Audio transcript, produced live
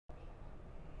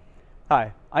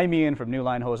Hi, I'm Ian from New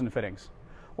Line Hose and Fittings.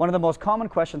 One of the most common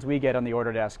questions we get on the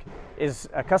order desk is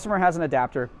a customer has an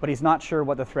adapter, but he's not sure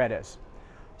what the thread is.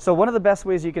 So one of the best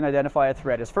ways you can identify a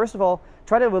thread is, first of all,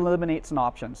 try to eliminate some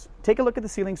options. Take a look at the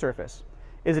sealing surface.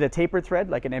 Is it a tapered thread,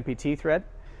 like an MPT thread?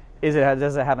 Does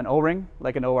it have an O-ring,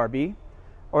 like an ORB?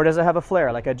 Or does it have a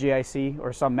flare, like a GIC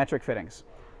or some metric fittings?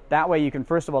 That way you can,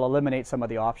 first of all, eliminate some of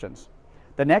the options.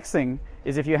 The next thing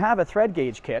is, if you have a thread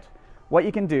gauge kit, what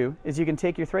you can do is you can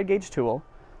take your thread gauge tool,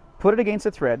 put it against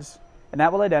the threads, and that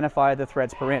will identify the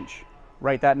threads per inch.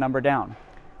 Write that number down.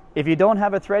 If you don't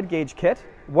have a thread gauge kit,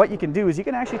 what you can do is you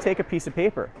can actually take a piece of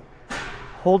paper,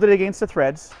 hold it against the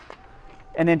threads,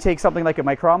 and then take something like a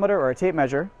micrometer or a tape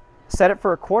measure, set it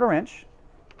for a 1/4 inch,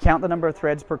 count the number of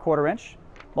threads per 1/4 inch,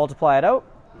 multiply it out.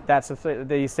 That's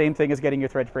the same thing as getting your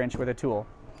threads per inch with a tool.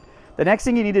 The next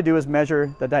thing you need to do is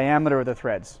measure the diameter of the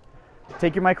threads.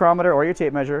 Take your micrometer or your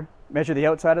tape measure, measure the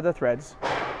outside of the threads,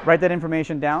 write that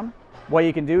information down. What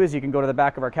you can do is you can go to the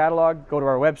back of our catalog, go to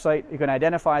our website, you can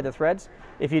identify the threads.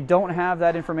 If you don't have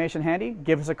that information handy,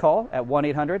 give us a call at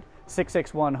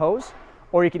 1-800-661-HOSE,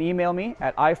 or you can email me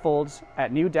at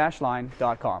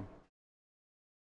ifolds@new-line.com.